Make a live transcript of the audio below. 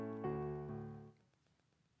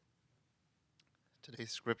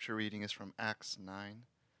Today's scripture reading is from Acts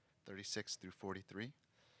 9:36 through 43.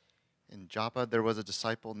 In Joppa there was a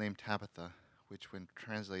disciple named Tabitha, which when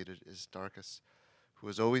translated is Dorcas, who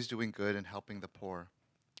was always doing good and helping the poor.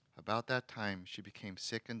 About that time she became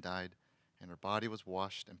sick and died, and her body was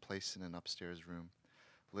washed and placed in an upstairs room.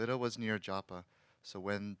 Lydda was near Joppa, so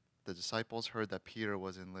when the disciples heard that Peter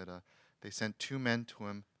was in Lydda, they sent 2 men to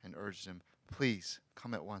him and urged him, "Please,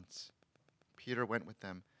 come at once." Peter went with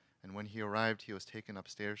them, and when he arrived, he was taken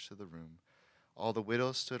upstairs to the room. All the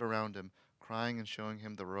widows stood around him, crying and showing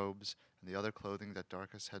him the robes and the other clothing that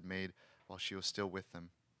Dorcas had made while she was still with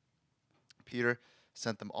them. Peter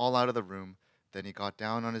sent them all out of the room. Then he got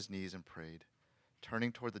down on his knees and prayed.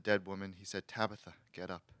 Turning toward the dead woman, he said, "Tabitha,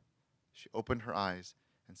 get up." She opened her eyes,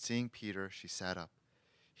 and seeing Peter, she sat up.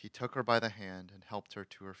 He took her by the hand and helped her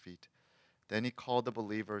to her feet. Then he called the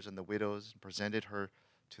believers and the widows and presented her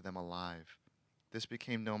to them alive. This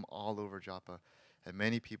became known all over Joppa, and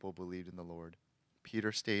many people believed in the Lord.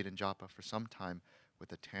 Peter stayed in Joppa for some time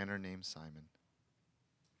with a tanner named Simon.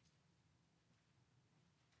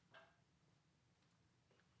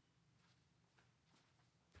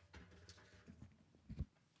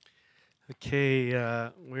 Okay,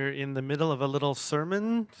 we're in the middle of a little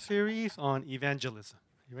sermon series on evangelism,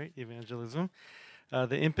 right? Evangelism.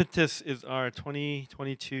 The impetus is our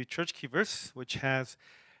 2022 church key verse, which has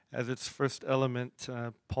as its first element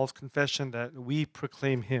Paul's confession that we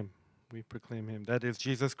proclaim him. We proclaim him. That is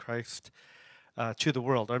Jesus Christ to the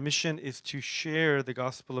world. Our mission is to share the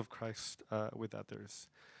gospel of Christ with others.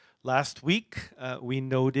 Last week, we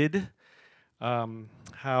noted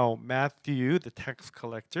how Matthew, the tax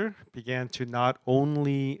collector, began to not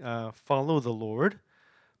only follow the Lord,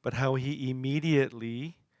 but how he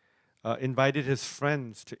immediately invited his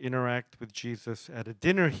friends to interact with Jesus at a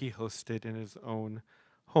dinner he hosted in his own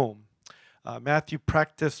home. Matthew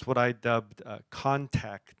practiced what I dubbed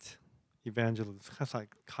contact evangelism. It's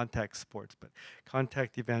like contact sports, but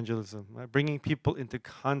contact evangelism, bringing people into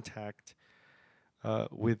contact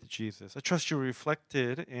with Jesus. I trust you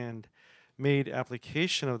reflected and made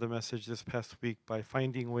application of the message this past week by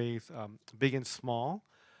finding ways, big and small,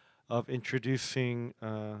 of introducing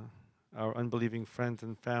our unbelieving friends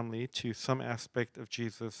and family to some aspect of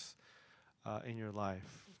Jesus in your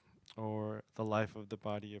life or the life of the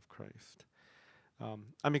body of Christ.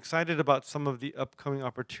 I'm excited about some of the upcoming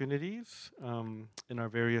opportunities in our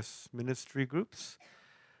various ministry groups.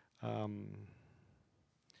 We're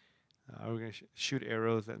going to shoot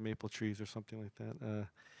arrows at maple trees or something like that.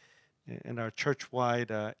 And our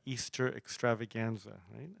church-wide Easter extravaganza,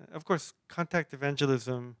 right? Of course, contact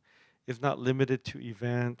evangelism is not limited to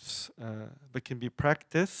events, but can be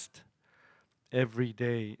practiced every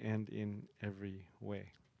day and in every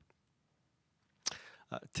way.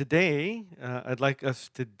 Today, I'd like us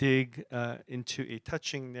to dig into a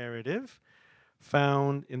touching narrative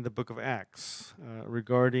found in the book of Acts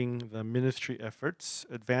regarding the ministry efforts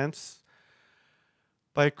advanced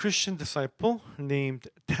by a Christian disciple named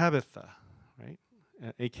Tabitha, right,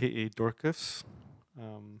 aka Dorcas.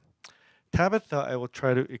 Tabitha, I will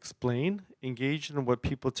try to explain, engaged in what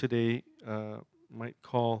people today might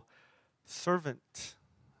call servant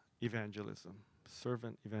evangelism.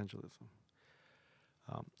 Servant evangelism.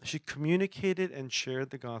 She communicated and shared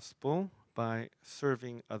the gospel by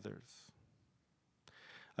serving others.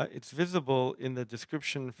 It's visible in the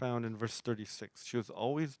description found in verse 36. She was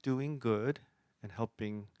always doing good and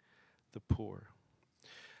helping the poor.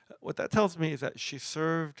 What that tells me is that she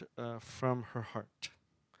served from her heart.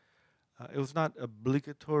 It was not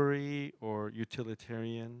obligatory or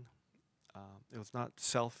utilitarian. It was not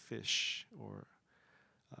selfish or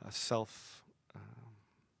self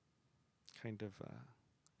kind of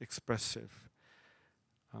expressive.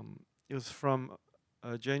 It was from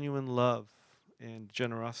a genuine love and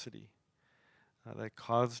generosity that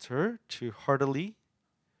caused her to heartily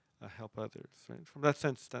help others. Right? From that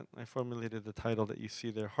sense, that I formulated the title that you see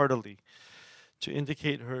there, heartily, to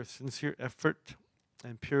indicate her sincere effort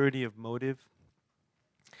and purity of motive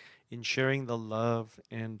in sharing the love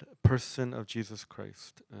and person of Jesus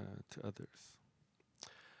Christ to others.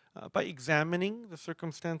 By examining the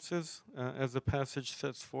circumstances as the passage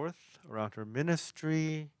sets forth around her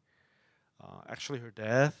ministry, actually her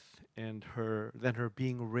death, and her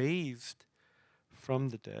being raised from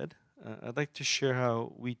the dead, I'd like to share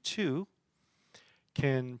how we too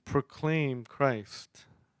can proclaim Christ,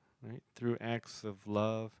 right, through acts of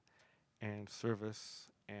love and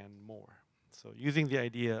service and more. So, using the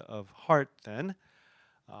idea of heart, then,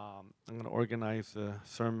 I'm going to organize the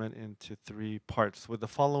sermon into 3 parts with the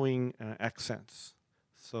following accents.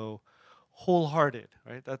 So, wholehearted,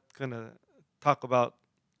 right? That's going to talk about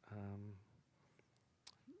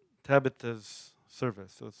Tabitha's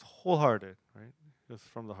service. So it's wholehearted, right? It's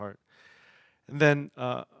from the heart. And then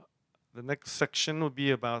the next section will be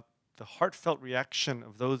about the heartfelt reaction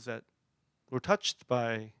of those that were touched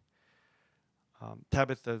by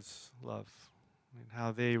Tabitha's love, and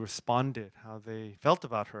how they responded, how they felt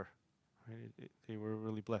about her. Right? They were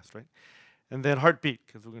really blessed, right? And then heartbeat,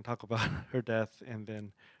 because we're going to talk about her death and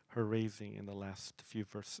then her raising in the last few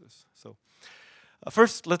verses. So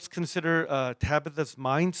first, let's consider Tabitha's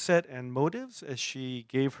mindset and motives as she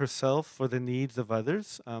gave herself for the needs of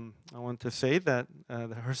others. I want to say that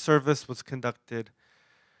her service was conducted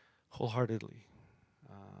wholeheartedly.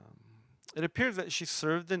 Um, it appears that she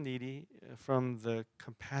served the needy from the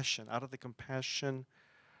compassion, out of the compassion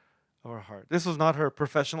of her heart. This was not her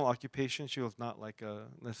professional occupation. She was not like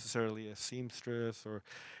necessarily a seamstress or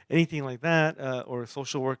anything like that, or a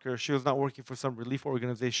social worker. She was not working for some relief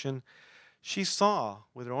organization. She saw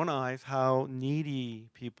with her own eyes how needy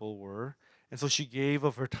people were, and so she gave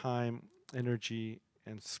of her time, energy,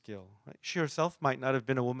 and skill. Right? She herself might not have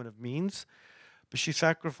been a woman of means, but she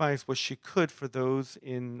sacrificed what she could for those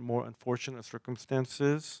in more unfortunate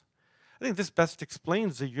circumstances. I think this best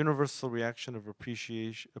explains the universal reaction of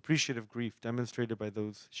appreciative grief demonstrated by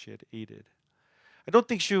those she had aided. I don't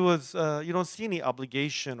think she was, you don't see any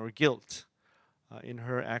obligation or guilt in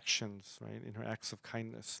her actions, right, in her acts of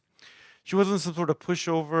kindness. She wasn't some sort of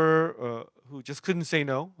pushover who just couldn't say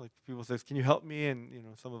no. Like people says, "Can you help me?" And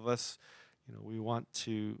some of us, we want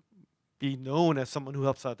to be known as someone who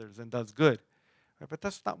helps others and does good, right? But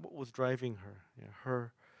that's not what was driving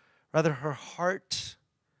her. Rather, her heart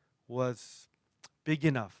was big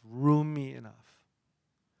enough, roomy enough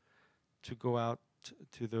to go out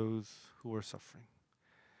to those who were suffering.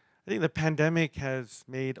 I think the pandemic has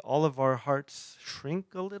made all of our hearts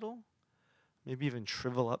shrink a little, maybe even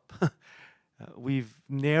shrivel up. We've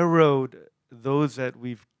narrowed those that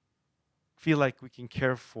we feel like we can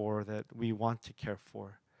care for, that we want to care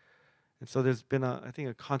for. And so there's been I think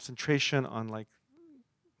a concentration on like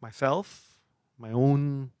myself, my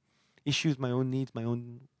own issues, my own needs, my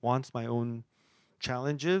own wants, my own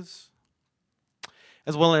challenges,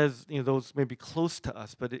 as well as those maybe close to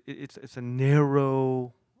us. But it's a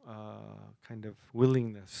narrow kind of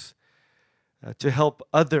willingness to help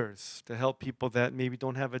others, to help people that maybe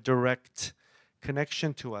don't have a direct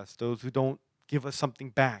connection to us, those who don't give us something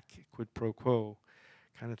back, quid pro quo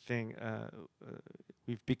kind of thing.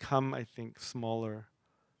 We've become, I think, smaller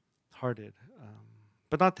hearted.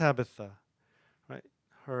 But not Tabitha, right?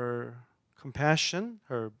 Her compassion,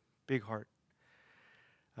 her big heart,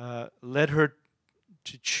 led her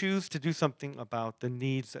to choose to do something about the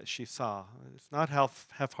needs that she saw. It's not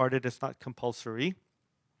half-hearted, it's not compulsory.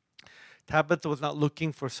 Tabitha was not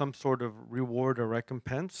looking for some sort of reward or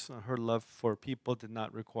recompense. Her love for people did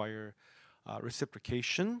not require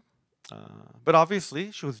reciprocation. But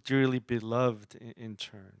obviously, she was dearly beloved in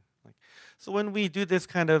turn. So when we do this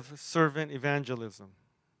kind of servant evangelism,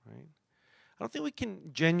 right? I don't think we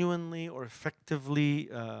can genuinely or effectively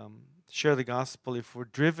share the gospel if we're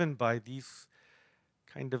driven by these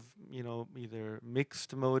kind of, either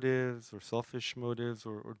mixed motives or selfish motives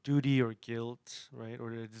or duty or guilt, right?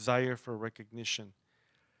 Or a desire for recognition.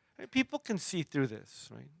 Right? People can see through this,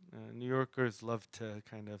 right? New Yorkers love to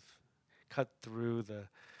kind of cut through the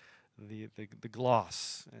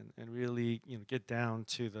gloss and really, get down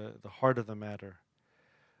to the heart of the matter.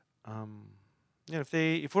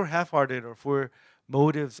 If we're half-hearted or if our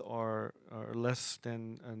motives are less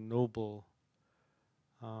than noble,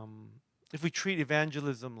 if we treat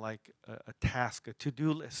evangelism like a task, a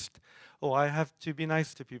to-do list, oh, I have to be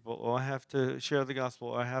nice to people, oh, I have to share the gospel,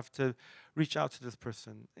 or I have to reach out to this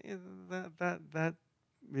person, that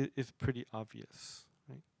is pretty obvious,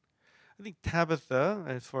 right? I think Tabitha,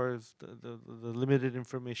 as far as the limited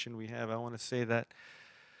information we have, I want to say that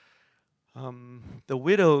the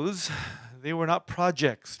widows, they were not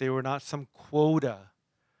projects, they were not some quota,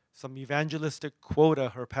 some evangelistic quota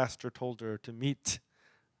her pastor told her to meet.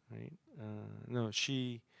 Right? No,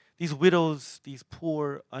 these widows, these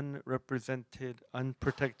poor, unrepresented,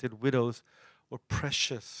 unprotected widows were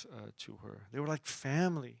precious to her. They were like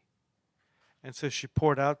family. And so she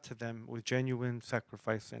poured out to them with genuine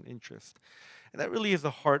sacrifice and interest. And that really is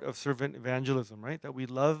the heart of servant evangelism, right? That we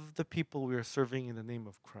love the people we are serving in the name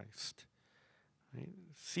of Christ. Right?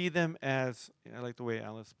 See them as, I like the way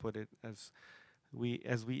Alice put it, as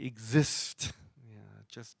we exist,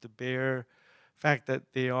 just the bare fact that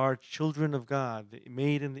they are children of God,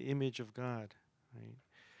 made in the image of God, right?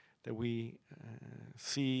 That we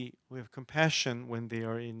we have compassion when they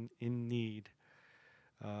are in need,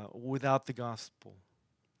 without the gospel.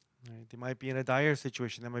 Right? They might be in a dire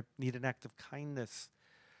situation. They might need an act of kindness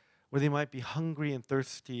where they might be hungry and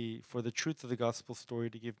thirsty for the truth of the gospel story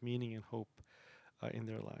to give meaning and hope in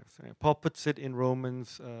their lives. Right? Paul puts it in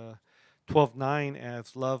Romans 12:9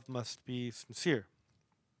 as love must be sincere,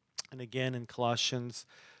 and again in Colossians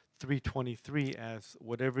 3:23 as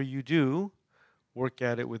whatever you do, work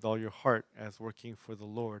at it with all your heart as working for the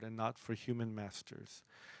Lord and not for human masters.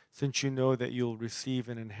 Since you know that you'll receive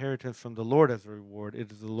an inheritance from the Lord as a reward,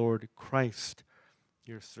 it is the Lord Christ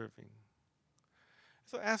you're serving.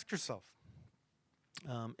 So ask yourself,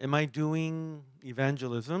 am I doing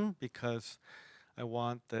evangelism because I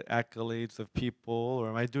want the accolades of people, or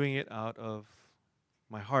am I doing it out of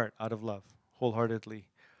my heart, out of love, wholeheartedly?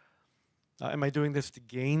 Am I doing this to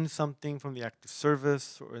gain something from the act of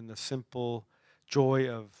service or in the simple joy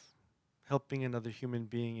of helping another human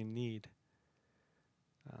being in need?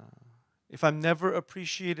 If I'm never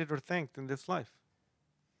appreciated or thanked in this life,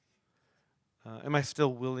 am I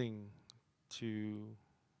still willing to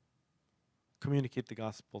communicate the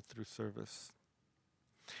gospel through service?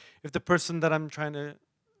 If the person that I'm trying to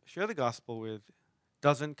share the gospel with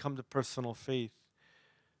doesn't come to personal faith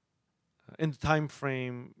in the time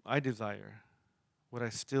frame I desire, would I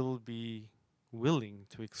still be willing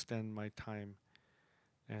to extend my time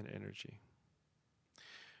and energy?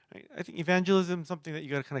 I think evangelism is something that you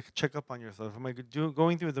got to kind of check up on yourself. Am I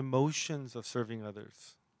going through the motions of serving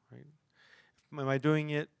others? Right? Am I doing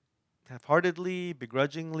it half-heartedly,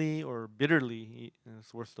 begrudgingly, or bitterly?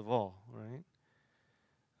 It's worst of all, right?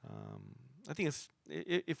 I think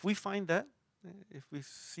if we find that, if we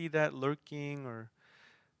see that lurking or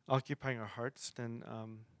occupying our hearts, then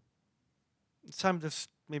it's time to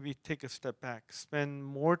maybe take a step back, spend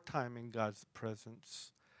more time in God's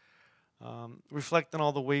presence, reflect on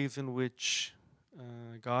all the ways in which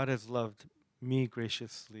God has loved me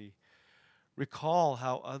graciously, recall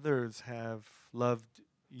how others have loved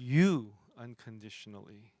you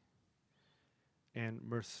unconditionally and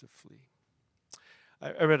mercifully.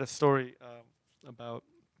 I read a story about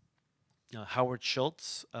Howard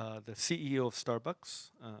Schultz, the CEO of Starbucks.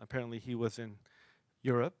 Apparently, he was in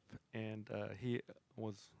Europe, and he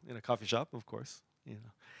was in a coffee shop, of course,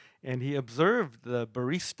 and he observed the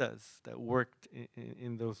baristas that worked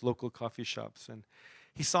in those local coffee shops, and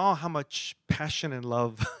he saw how much passion and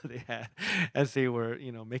love they had as they were,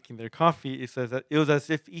 making their coffee. He says that it was as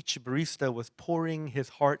if each barista was pouring his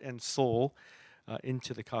heart and soul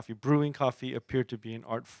into the coffee. Brewing coffee appeared to be an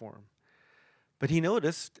art form. But he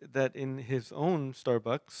noticed that in his own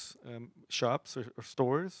Starbucks shops or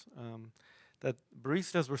stores, that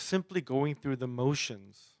baristas were simply going through the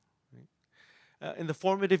motions. Right? In the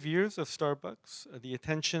formative years of Starbucks, the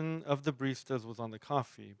attention of the baristas was on the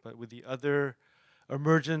coffee, but with the other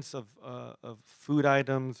emergence of food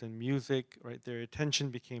items and music, right, their attention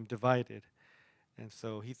became divided. And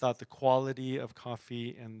so he thought the quality of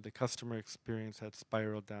coffee and the customer experience had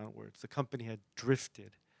spiraled downwards. The company had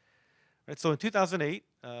drifted. Right, so in 2008,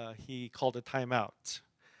 he called a timeout.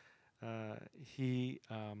 He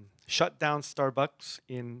shut down Starbucks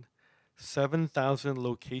in 7,000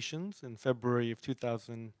 locations in February of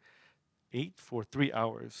 2008 for 3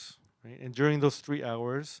 hours. Right? And during those 3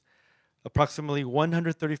 hours, approximately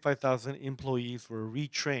 135,000 employees were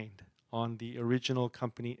retrained on the original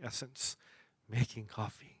company essence, making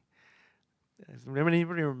coffee. Anybody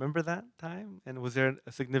remember that time? And was there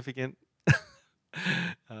a significant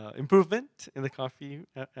improvement in the coffee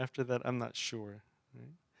after that? I'm not sure.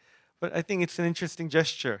 Right? But I think it's an interesting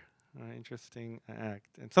gesture, interesting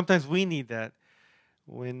act. And sometimes we need that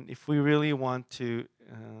if we really want to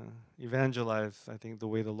evangelize, I think the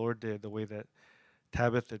way the Lord did, the way that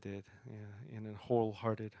Tabitha did, in a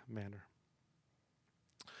wholehearted manner.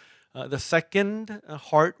 The second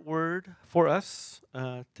heart word for us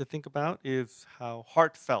to think about is how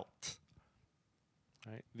heartfelt.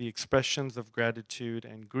 Right? The expressions of gratitude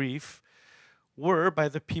and grief were by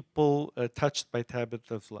the people touched by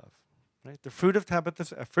Tabitha's love. Right? The fruit of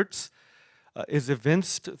Tabitha's efforts is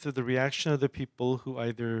evinced through the reaction of the people who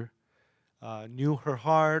either knew her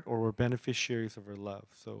heart or were beneficiaries of her love.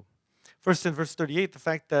 So, first in verse 38, the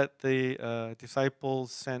fact that the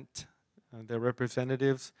disciples sent their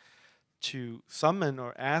representatives to summon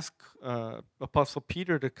or ask Apostle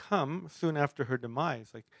Peter to come soon after her demise.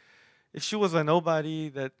 Like, if she was a nobody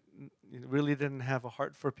that really didn't have a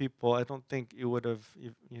heart for people, I don't think it would have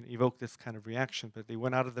evoked this kind of reaction. But they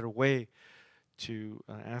went out of their way to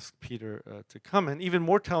ask Peter to come. And even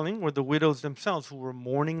more telling were the widows themselves who were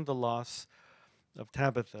mourning the loss of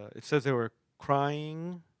Tabitha. It says they were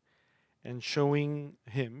crying and showing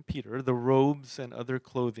him, Peter, the robes and other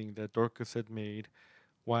clothing that Dorcas had made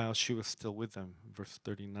while she was still with them. Verse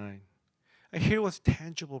 39. And here was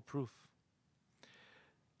tangible proof.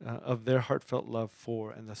 of their heartfelt love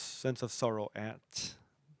for and the sense of sorrow at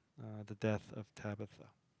the death of Tabitha.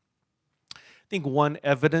 I think one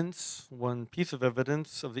piece of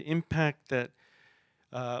evidence of the impact that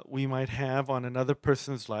we might have on another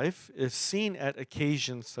person's life is seen at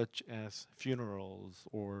occasions such as funerals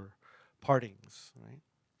or partings. Right?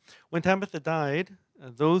 When Tabitha died,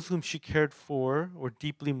 those whom she cared for were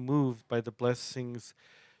deeply moved by the blessings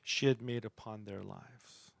she had made upon their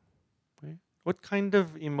lives. Right? What kind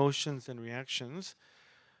of emotions and reactions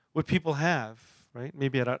would people have, right?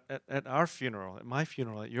 Maybe at our funeral, at my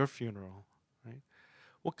funeral, at your funeral, right?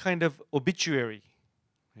 What kind of obituary,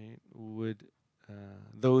 right, would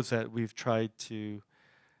those that we've tried to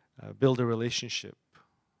build a relationship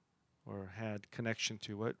or had connection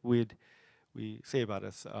to, what would we say about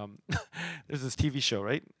us? There's this TV show,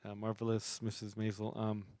 right? Marvelous Mrs.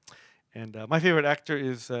 Maisel. And my favorite actor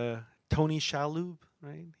is Tony Shalhoub,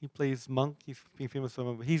 right? He plays Monk. He's been famous for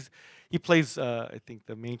him. But he plays, I think,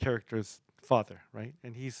 the main character's father, right?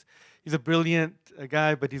 And he's a brilliant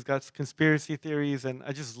guy, but he's got conspiracy theories, and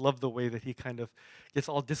I just love the way that he kind of gets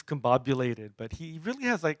all discombobulated. But he really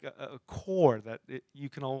has like a core that you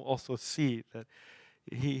can also see that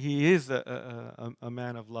he is a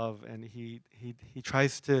man of love, and he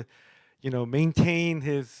tries to maintain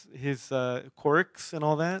his quirks and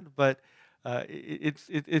all that, but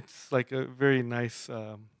it's like a very nice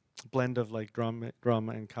blend of like drama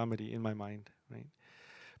and comedy in my mind, right?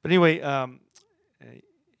 But anyway, uh,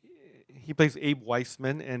 he plays Abe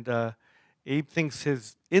Weissman, and Abe thinks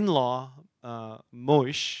his in-law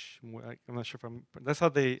Moish, I'm not sure if that's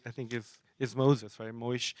how I think is Moses, right?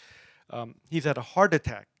 Moish, he's had a heart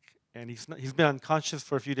attack, and he's been unconscious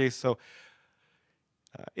for a few days, so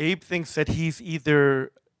Abe thinks that he's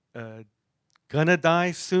either uh, gonna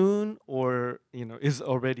die soon or is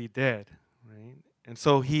already dead, right? And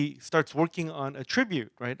so he starts working on a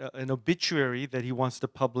tribute, right? An obituary that he wants to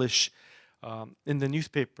publish in the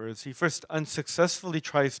newspapers. He first unsuccessfully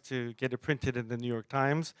tries to get it printed in the New York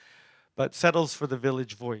Times, but settles for the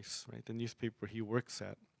Village Voice, right? The newspaper he works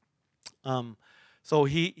at. Um, so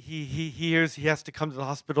he hears he has to come to the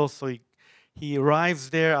hospital, so he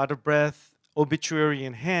arrives there out of breath, obituary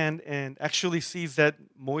in hand, and actually sees that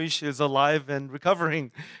Moish is alive and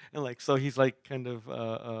recovering, and like so he's like kind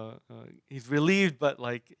of he's relieved, but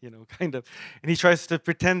like kind of, and he tries to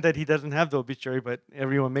pretend that he doesn't have the obituary, but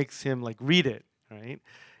everyone makes him like read it, right?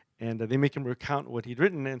 And they make him recount what he'd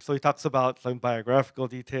written, and so he talks about some biographical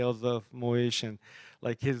details of Moish and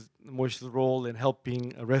like Moish's role in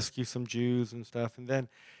helping rescue some Jews and stuff, and then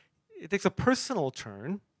it takes a personal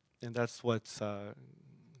turn, and that's what's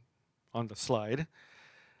on the slide.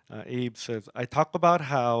 Abe says, "I talk about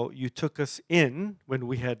how you took us in when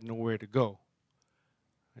we had nowhere to go."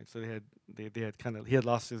 Right, so they had kind of he had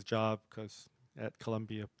lost his job because at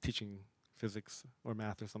Columbia teaching physics or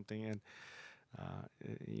math or something, and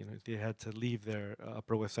they had to leave their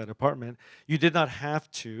Upper West Side apartment. You did not have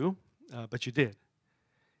to, but you did.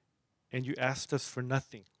 And you asked us for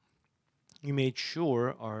nothing. You made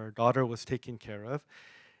sure our daughter was taken care of,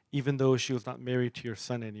 even though she was not married to your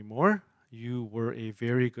son anymore. You were a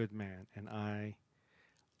very good man, and I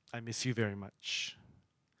miss you very much.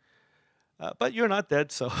 But you're not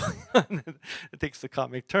dead, so it takes the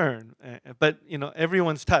comic turn. But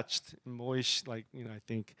everyone's touched. Moish, I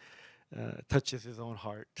think, touches his own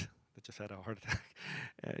heart that just had a heart attack,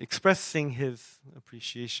 expressing his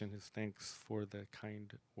appreciation, his thanks for the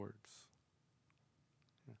kind words.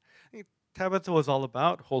 Yeah. I think Tabitha was all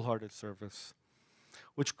about wholehearted service,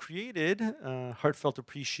 which created heartfelt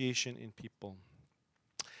appreciation in people.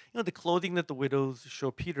 The clothing that the widows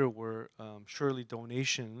show Peter were surely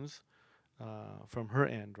donations from her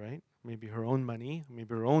end, right? Maybe her own money,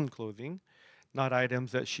 maybe her own clothing, not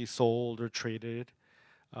items that she sold or traded.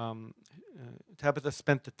 Um, Tabitha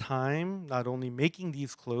spent the time not only making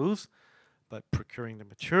these clothes, but procuring the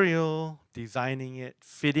material, designing it,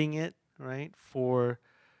 fitting it, right, for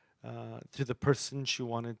to the person she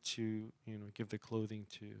wanted to, give the clothing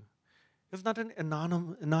to. It was not an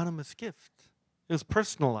anonymous gift. It was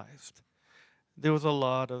personalized. There was a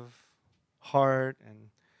lot of heart and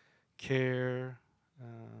care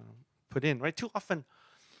put in, right? Too often,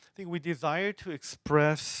 I think we desire to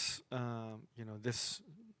express, this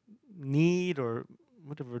need or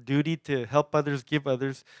whatever duty to help others, give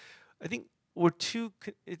others. I think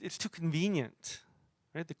it's too convenient,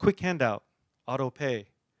 right? The quick handout, auto pay,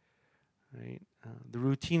 right? The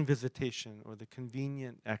routine visitation or the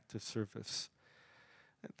convenient act of service.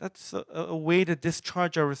 That's a way to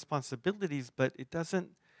discharge our responsibilities, but it doesn't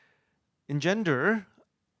engender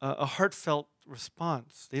a heartfelt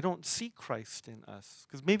response. They don't see Christ in us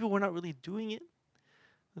because maybe we're not really doing it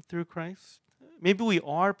through Christ? Maybe we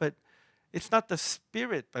are, but it's not the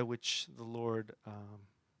spirit by which the Lord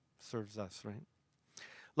serves us, right?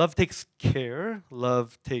 Love takes care,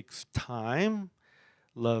 love takes time,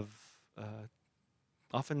 love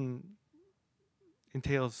often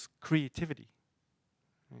entails creativity.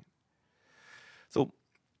 Right? So,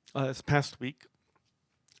 this past week,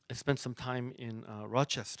 I spent some time in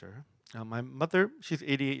Rochester. My mother, she's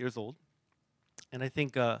 88 years old, and I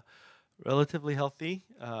think relatively healthy,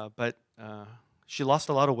 but she lost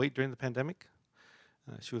a lot of weight during the pandemic.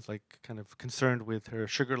 She was like kind of concerned with her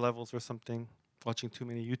sugar levels or something, watching too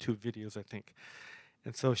many YouTube videos, I think.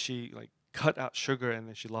 And so she like cut out sugar and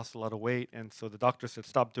then she lost a lot of weight. And so the doctor said,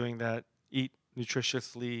 stop doing that, eat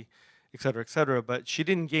nutritiously, et cetera, et cetera. But she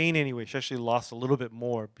didn't gain any weight. She actually lost a little bit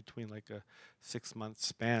more between like a 6 month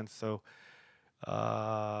span. So,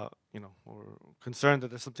 we're concerned that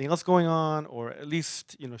there's something else going on, or at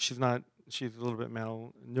least, she's a little bit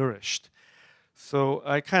malnourished. So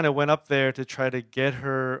I kind of went up there to try to get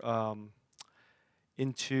her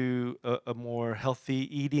into a more healthy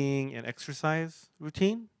eating and exercise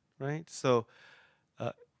routine, right? So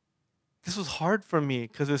uh, this was hard for me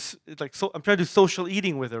because it's like so I'm trying to do social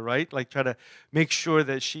eating with her, right? Like try to make sure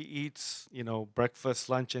that she eats, breakfast,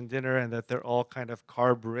 lunch, and dinner, and that they're all kind of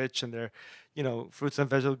carb rich and they're, fruits and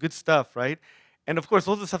vegetables, good stuff, right? And of course,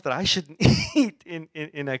 those are stuff that I shouldn't eat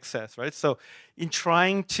in excess, right? So, in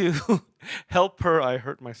trying to help her, I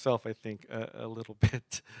hurt myself, I think, a little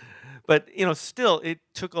bit. But still, it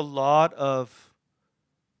took a lot of,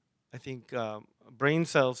 I think, brain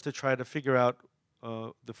cells to try to figure out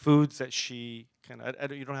the foods that she kind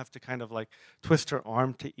of. You don't have to kind of like twist her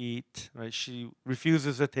arm to eat, right? She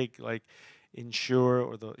refuses to take like Ensure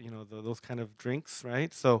or those kind of drinks,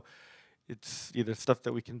 right? So it's either stuff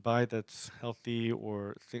that we can buy that's healthy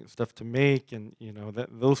or stuff to make, and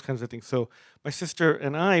those kinds of things. So my sister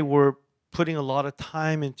and I were putting a lot of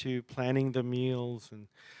time into planning the meals and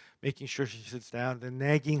making sure she sits down, then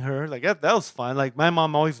nagging her. Like that was fun. Like my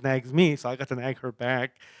mom always nags me, so I got to nag her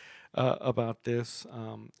back about this.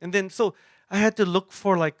 And then so I had to look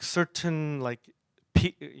for like certain like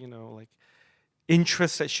like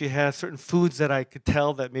interests that she has, certain foods that I could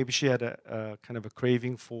tell that maybe she had a kind of a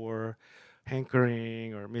craving for,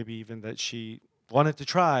 hankering, or maybe even that she wanted to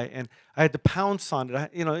try. And I had to pounce on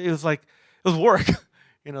it. It was like it was work.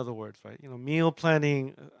 In other words, right? Meal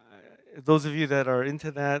planning. Those of you that are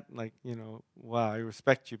into that, like wow, I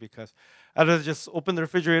respect you, because I'd rather just open the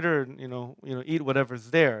refrigerator and eat whatever's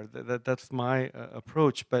there. That's my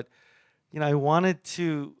approach. But I wanted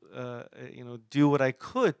to do what I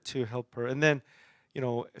could to help her, and then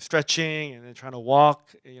stretching and then trying to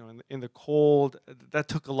walk in the cold. That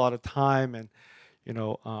took a lot of time, and you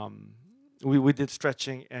know um, we did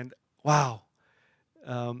stretching, and wow,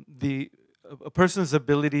 the a person's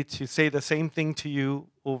ability to say the same thing to you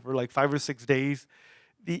over like 5 or 6 days,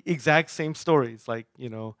 the exact same stories. Like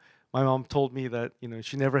my mom told me that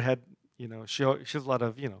she never had she has a lot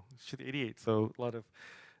of she's 88, so a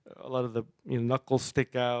lot of the knuckles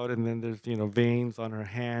stick out, and then there's veins on her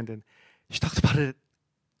hand, and she talks about it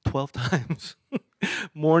 12 times,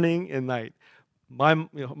 morning and night.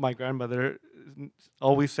 My grandmother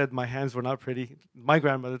always said my hands were not pretty. My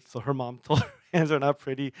grandmother, so her mom told her hands are not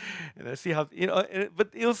pretty, and I see how but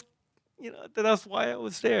it was that's why I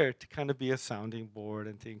was there, to kind of be a sounding board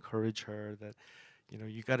and to encourage her that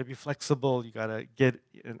you got to be flexible, you got to get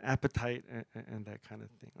an appetite, and that kind of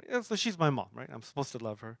thing. Yeah, so she's my mom, right? I'm supposed to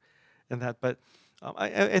love her and that. But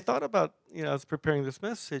I thought about, I was preparing this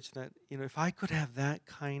message, that if I could have that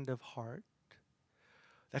kind of heart,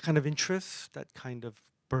 that kind of interest, that kind of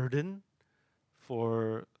burden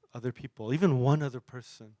for other people, even one other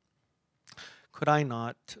person, could I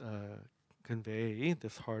not convey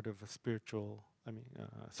this heart of a spiritual,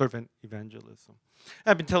 servant evangelism?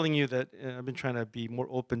 I've been telling you that I've been trying to be more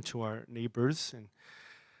open to our neighbors and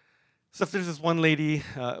stuff. There's this one lady.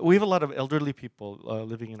 We have a lot of elderly people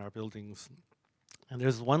living in our buildings, and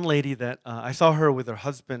there's one lady that I saw her with her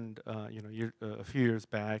husband, a few years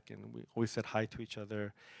back, and we always said hi to each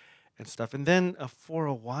other and stuff. And then for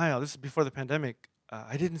a while, this is before the pandemic,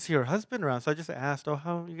 I didn't see her husband around, so I just asked, "Oh,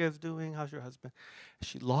 how are you guys doing? How's your husband?"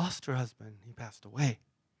 She lost her husband; he passed away,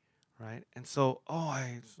 right? And so,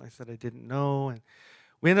 I said I didn't know, and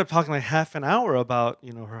we ended up talking like half an hour about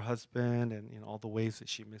her husband and all the ways that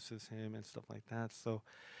she misses him and stuff like that. So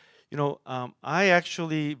I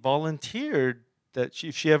actually volunteered that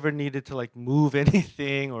if she ever needed to like move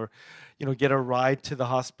anything, or get a ride to the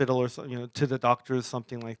hospital, or so, to the doctor or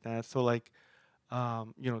something like that. So like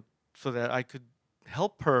so that I could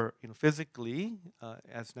help her physically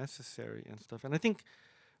as necessary and stuff. And I think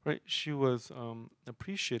right? She was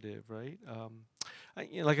appreciative, right?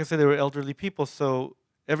 Like I said, they were elderly people, so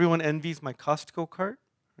everyone envies my Costco cart,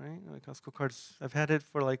 right? My Costco carts, I've had it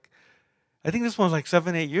for like, I think this one's like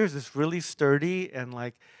 7, 8 years. It's really sturdy and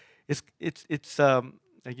like, it's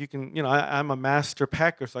like you can, I'm a master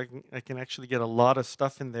packer, so I can actually get a lot of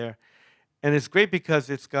stuff in there, and it's great because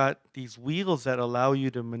it's got these wheels that allow you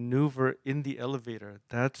to maneuver in the elevator.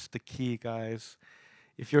 That's the key, guys.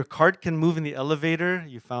 If your cart can move in the elevator,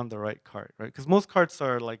 you found the right cart, right? Because most carts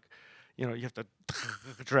are like, you have to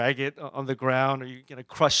drag it on the ground, or you're gonna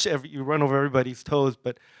crush you run over everybody's toes.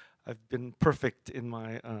 But I've been perfect in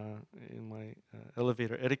my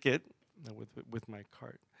elevator etiquette with my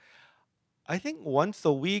cart. I think once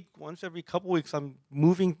a week, once every couple weeks, I'm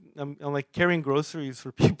like carrying groceries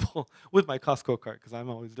for people with my Costco cart because I'm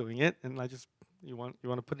always doing it, and I just you want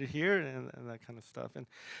to put it here and that kind of stuff, and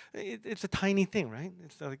it's a tiny thing, right?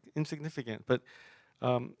 It's like insignificant, but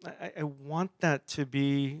I want that to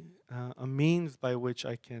be a means by which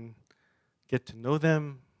I can get to know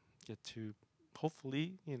them, get to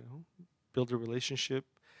hopefully build a relationship,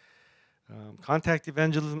 contact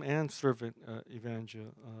evangelism and servant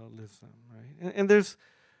evangelism, right? And there's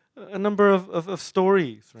a number of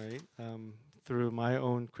stories, right, through my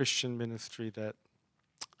own Christian ministry that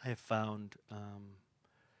I have found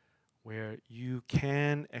where you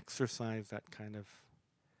can exercise that kind of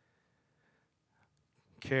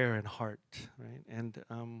care and heart, right? And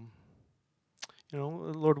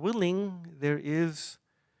Lord willing, there is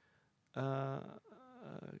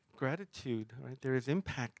gratitude, right? There is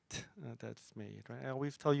impact that's made, right? I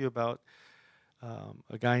always tell you about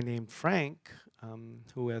a guy named Frank,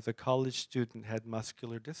 who, as a college student, had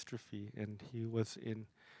muscular dystrophy, and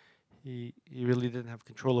he really didn't have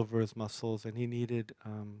control over his muscles, and he needed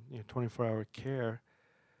 24-hour care.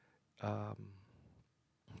 Um,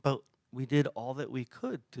 but we did all that we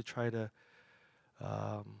could to try to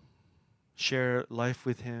um, share life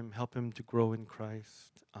with him, help him to grow in Christ.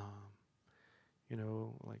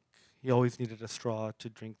 Like he always needed a straw to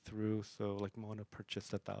drink through, so like Mona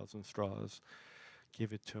purchased 1,000 straws,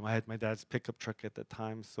 gave it to him. I had my dad's pickup truck at the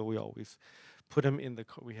time, so we always put him in the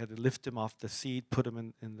car. We had to lift him off the seat, put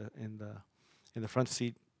him in the front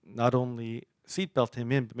seat. Not only seatbelt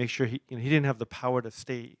him in, but make sure he didn't have the power to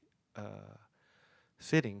stay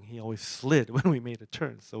sitting. He always slid when we made a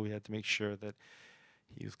turn, so we had to make sure that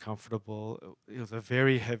he was comfortable. It was a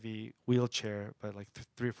very heavy wheelchair, but like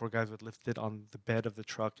three or four guys would lift it on the bed of the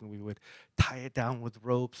truck, and we would tie it down with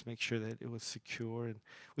ropes, make sure that it was secure. And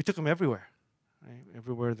we took him everywhere, right?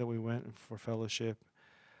 Everywhere that we went for fellowship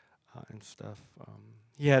and stuff.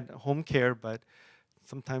 He had home care, but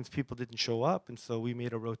sometimes people didn't show up, and so we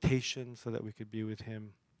made a rotation so that we could be with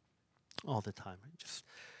him all the time. Just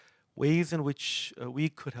ways in which we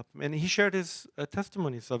could help him. And he shared his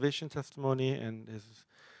testimony, salvation testimony, and his,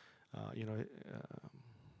 you know,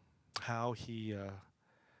 how he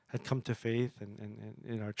had come to faith and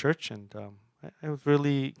in our church. And I was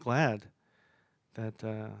really glad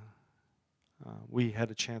that we had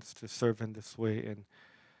a chance to serve in this way and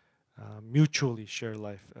mutually share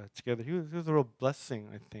life together. He was a real blessing,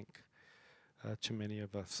 I think, to many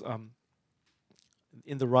of us.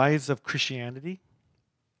 In The Rise of Christianity,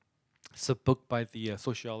 it's a book by the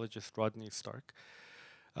sociologist Rodney Stark.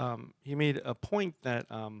 He made a point that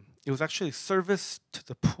it was actually service to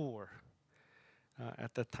the poor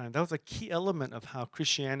at that time. That was a key element of how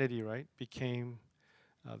Christianity, right, became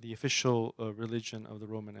the official religion of the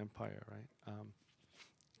Roman Empire, right?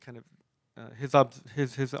 Kind of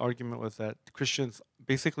his argument was that Christians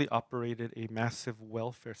basically operated a massive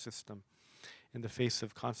welfare system in the face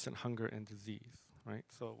of constant hunger and disease, right?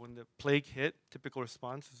 So when the plague hit, typical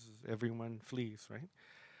response is everyone flees, right?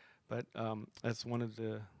 But as one of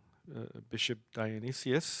the Bishop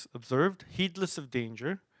Dionysius observed, heedless of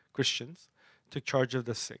danger, Christians took charge of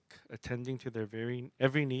the sick, attending to their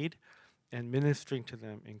every need and ministering to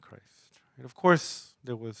them in Christ. And of course,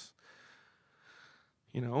 there was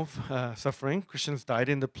suffering. Christians died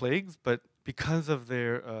in the plagues, but because of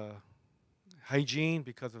their hygiene,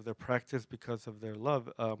 because of their practice, because of their love,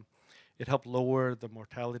 it helped lower the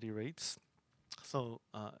mortality rates. So,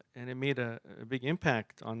 and it made a big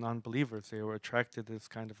impact on non-believers. They were attracted to this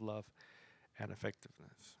kind of love and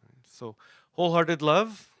effectiveness. Right? So, wholehearted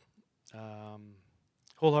love,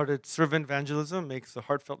 wholehearted servant evangelism makes a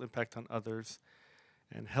heartfelt impact on others,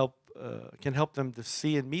 and can help them to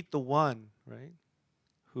see and meet the one, right,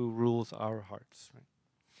 who rules our hearts. Right?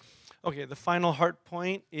 Okay, the final heart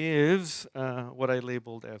point is what I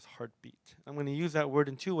labeled as heartbeat. I'm going to use that word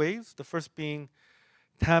in two ways. The first being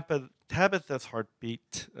Tabitha's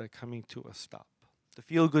heartbeat coming to a stop.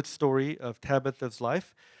 the feel-good story of Tabitha's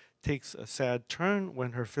life takes a sad turn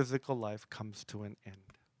when her physical life comes to an end.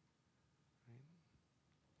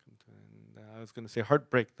 I was going to say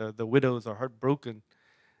heartbreak. The widows are heartbroken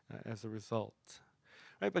as a result.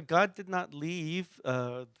 Right, but God did not did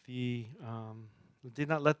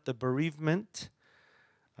not let the bereavement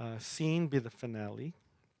scene be the finale.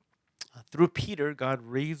 Through Peter, God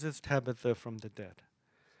raises Tabitha from the dead.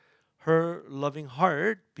 Her loving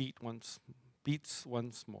heart beats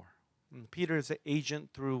once more. And Peter is the agent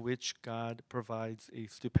through which God provides a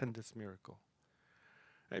stupendous miracle.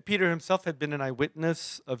 Right? Peter himself had been an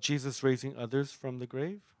eyewitness of Jesus raising others from the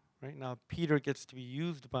grave. Right now, Peter gets to be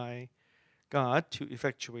used by God to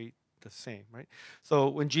effectuate the same. Right. So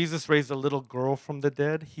when Jesus raised a little girl from the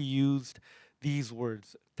dead, he used these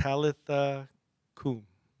words: Talitha cum.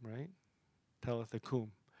 Right. Talitha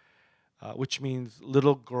cum. Which means,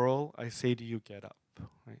 little girl, I say to you, get up.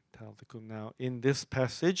 Right? Talitha cum. Now, in this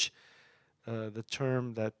passage, the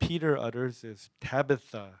term that Peter utters is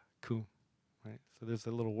Tabitha cum. Right? So there's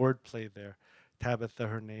a little word play there. Tabitha,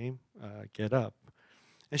 her name, get up.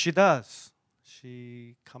 And she does.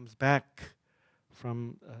 She comes back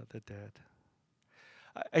from the dead.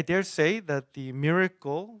 I dare say that the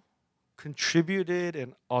miracle contributed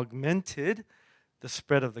and augmented the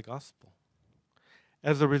spread of the gospel.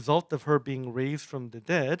 As a result of her being raised from the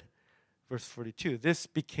dead, verse 42, this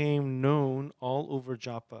became known all over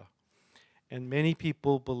Joppa, and many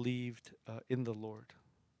people believed in the Lord.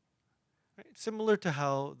 Right? Similar to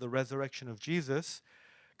how the resurrection of Jesus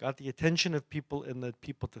got the attention of people and led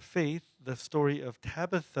people to faith, the story of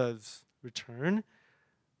Tabitha's return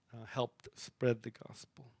helped spread the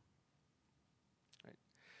gospel. Right?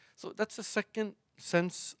 So that's the second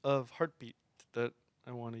sense of heartbeat that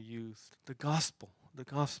I want to use: the gospel. The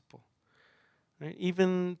gospel. Right?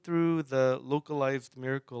 Even through the localized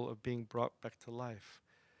miracle of being brought back to life,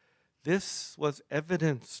 this was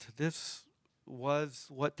evidenced. This was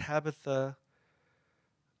what Tabitha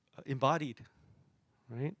embodied,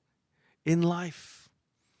 right? In life,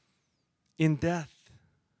 in death,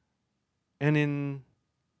 and in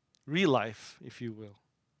real life, if you will.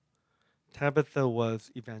 Tabitha was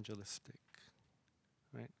evangelistic,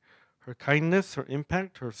 right? Her kindness, her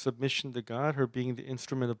impact, her submission to God, her being the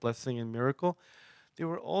instrument of blessing and miracle, they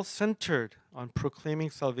were all centered on proclaiming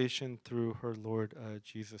salvation through her Lord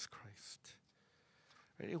Jesus Christ.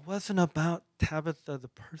 Right? It wasn't about Tabitha the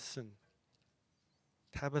person,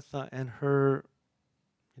 Tabitha and her,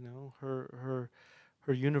 her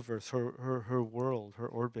universe, her world, her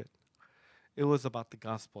orbit. It was about the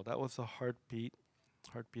gospel. That was the heartbeat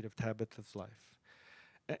of Tabitha's life.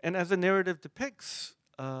 And as the narrative depicts,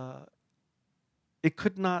 the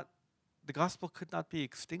gospel could not be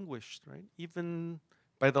extinguished, right? Even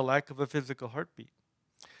by the lack of a physical heartbeat.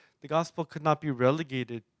 The gospel could not be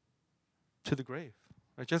relegated to the grave.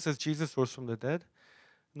 Right? Just as Jesus rose from the dead,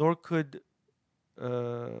 nor could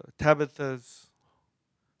Tabitha's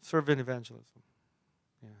servant evangelism.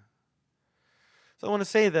 Yeah. So I want to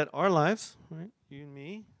say that our lives, right, you and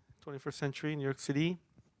me, 21st century New York City,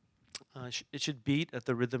 it should beat at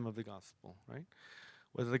the rhythm of the gospel, right?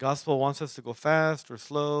 Whether the gospel wants us to go fast or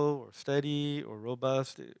slow or steady or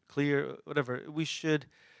robust, clear, whatever, we should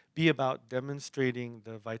be about demonstrating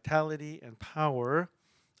the vitality and power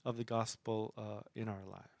of the gospel in our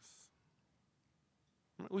lives.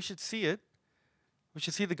 We should see it. We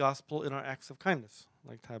should see the gospel in our acts of kindness,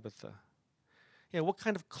 like Tabitha. Yeah, what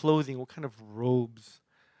kind of clothing, what kind of robes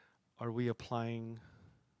are we applying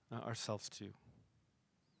ourselves to?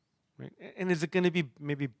 Right? And is it going to be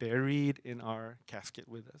maybe buried in our casket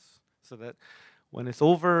with us so that when it's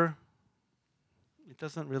over, it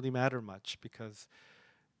doesn't really matter much because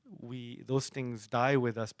those things die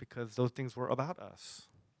with us because those things were about us,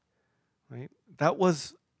 right? That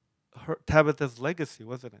was Tabitha's legacy,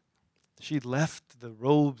 wasn't it? She left the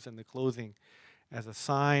robes and the clothing as a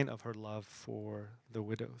sign of her love for the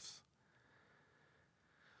widows.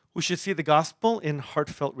 We should see the gospel in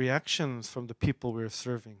heartfelt reactions from the people we're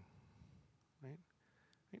serving. Right?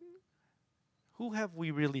 Who have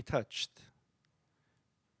we really touched?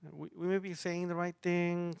 We may be saying the right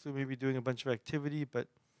things, we may be doing a bunch of activity, but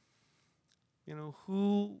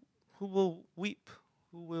who will weep?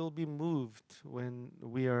 Who will be moved when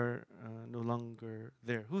we are no longer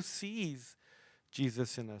there? Who sees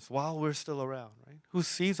Jesus in us while we're still around, right? Who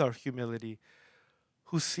sees our humility?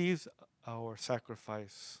 Who sees our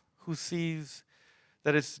sacrifice? Who sees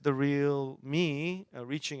that it's the real me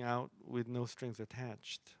reaching out with no strings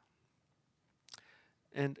attached?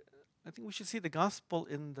 And I think we should see the gospel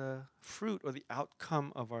in the fruit or the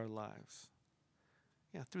outcome of our lives.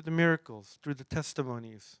 Yeah, through the miracles, through the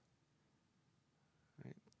testimonies.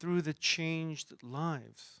 through the changed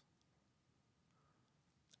lives.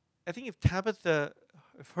 I think if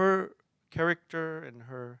her character and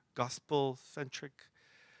her gospel-centric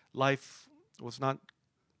life was not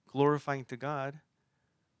glorifying to God,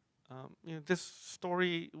 this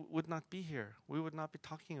story would not be here. We would not be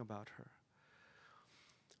talking about her.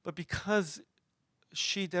 But because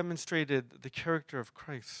she demonstrated the character of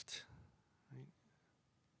Christ,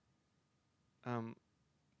 right,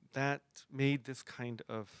 that made this kind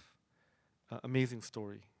of amazing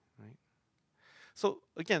story, right? So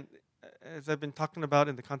again, as I've been talking about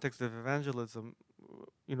in the context of evangelism,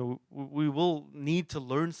 we will need to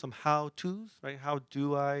learn some how-tos, right? How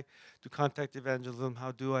do I do contact evangelism?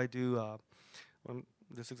 How do I do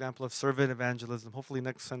this example of servant evangelism? Hopefully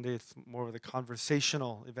next Sunday it's more of the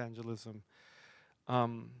conversational evangelism.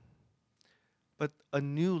 But a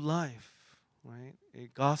new life, right? A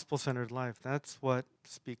gospel-centered life, that's what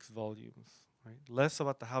speaks volumes, right? Less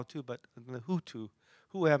about the how-to, but the who-to.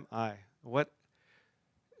 Who am I? What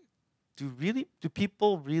do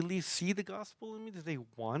people really see the gospel in me? Do they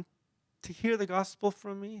want to hear the gospel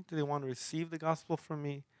from me? Do they want to receive the gospel from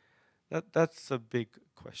me? That's a big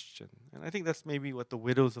question. And I think that's maybe what the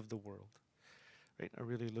widows of the world, right, are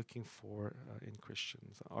really looking for in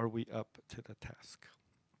Christians. Are we up to the task?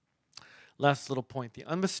 Last little point. The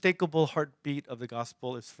unmistakable heartbeat of the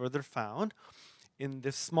gospel is further found in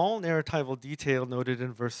this small narratival detail noted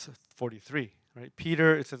in verse 43. Right?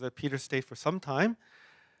 It says that Peter stayed for some time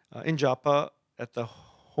in Joppa at the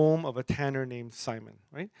home of a tanner named Simon.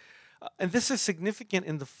 Right? And this is significant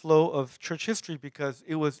in the flow of church history because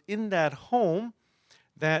it was in that home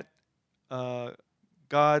that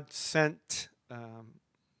God sent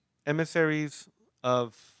emissaries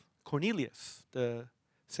of Cornelius, the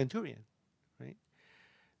centurion. Right?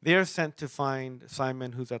 They are sent to find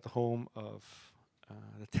Simon, who's at the home of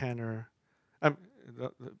the tanner,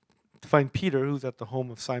 to find Peter, who's at the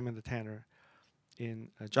home of Simon the tanner in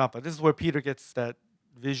Joppa. This is where Peter gets that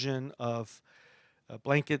vision of a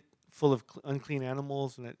blanket full of unclean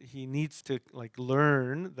animals, and that he needs to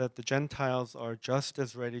learn that the Gentiles are just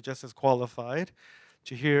as ready, just as qualified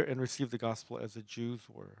to hear and receive the gospel as the Jews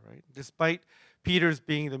were. Right? Despite Peter's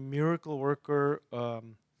being the miracle worker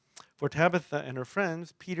for Tabitha and her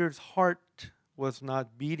friends, Peter's heart was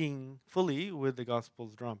not beating fully with the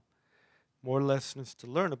gospel's drum. More lessons to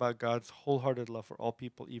learn about God's wholehearted love for all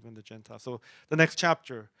people, even the Gentiles. So the next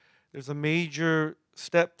chapter, there's a major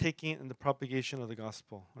step taken in the propagation of the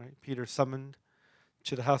gospel. Right? Peter summoned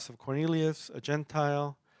to the house of Cornelius, a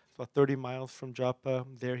Gentile, about 30 miles from Joppa.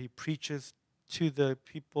 There he preaches to the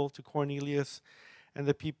people, to Cornelius and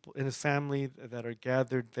the people in his family that are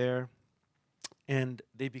gathered there, and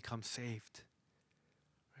they become saved.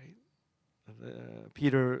 Right?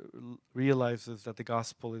 Peter realizes that the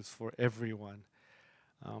gospel is for everyone.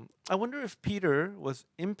 I wonder if Peter was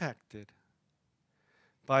impacted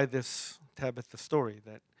by this Tabitha story,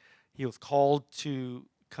 that he was called to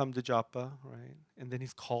come to Joppa, right? And then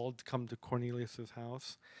he's called to come to Cornelius'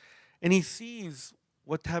 house. And he sees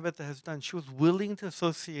what Tabitha has done. She was willing to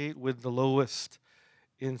associate with the lowest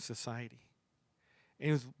in society.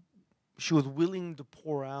 And she was willing to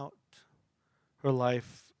pour out her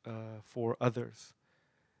life for others.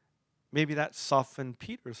 Maybe that softened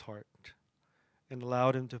Peter's heart and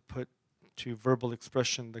allowed him to put to verbal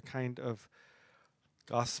expression the kind of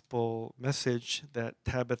gospel message that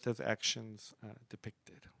Tabitha's actions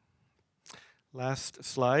depicted. Last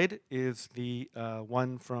slide is the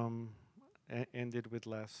one from ended with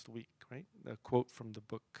last week, right? The quote from the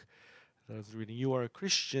book that I was reading. You are a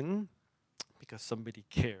Christian because somebody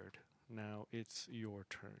cared. Now it's your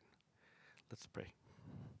turn. Let's pray.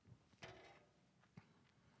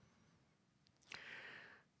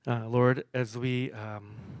 Lord, as we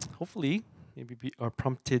hopefully maybe are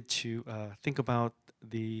prompted to think about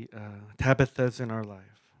the Tabithas in our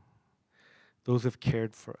life, those who have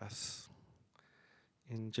cared for us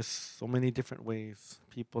in just so many different ways,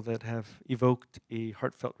 people that have evoked a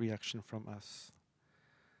heartfelt reaction from us.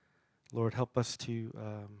 Lord, help us to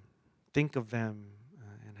think of them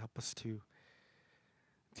and help us to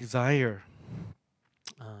desire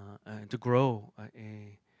and to grow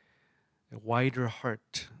a wider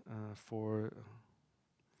heart for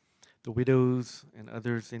the widows and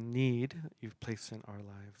others in need you've placed in our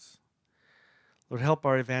lives. Lord, help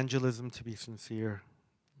our evangelism to be sincere.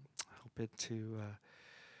 Help it to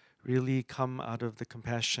really come out of the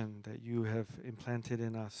compassion that you have implanted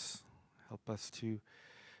in us. Help us to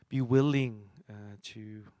be willing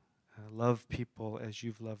to love people as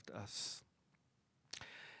you've loved us.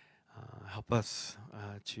 Help us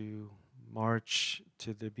to march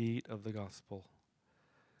to the beat of the gospel.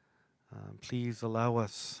 Please allow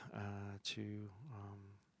us to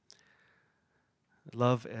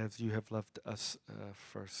love as you have loved us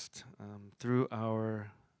first, through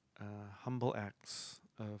our humble acts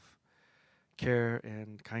of care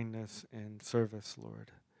and kindness and service,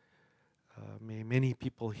 Lord. May many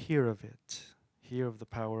people hear of it, hear of the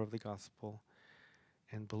power of the gospel,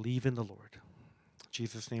 and believe in the Lord. In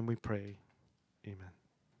Jesus' name we pray. Amen.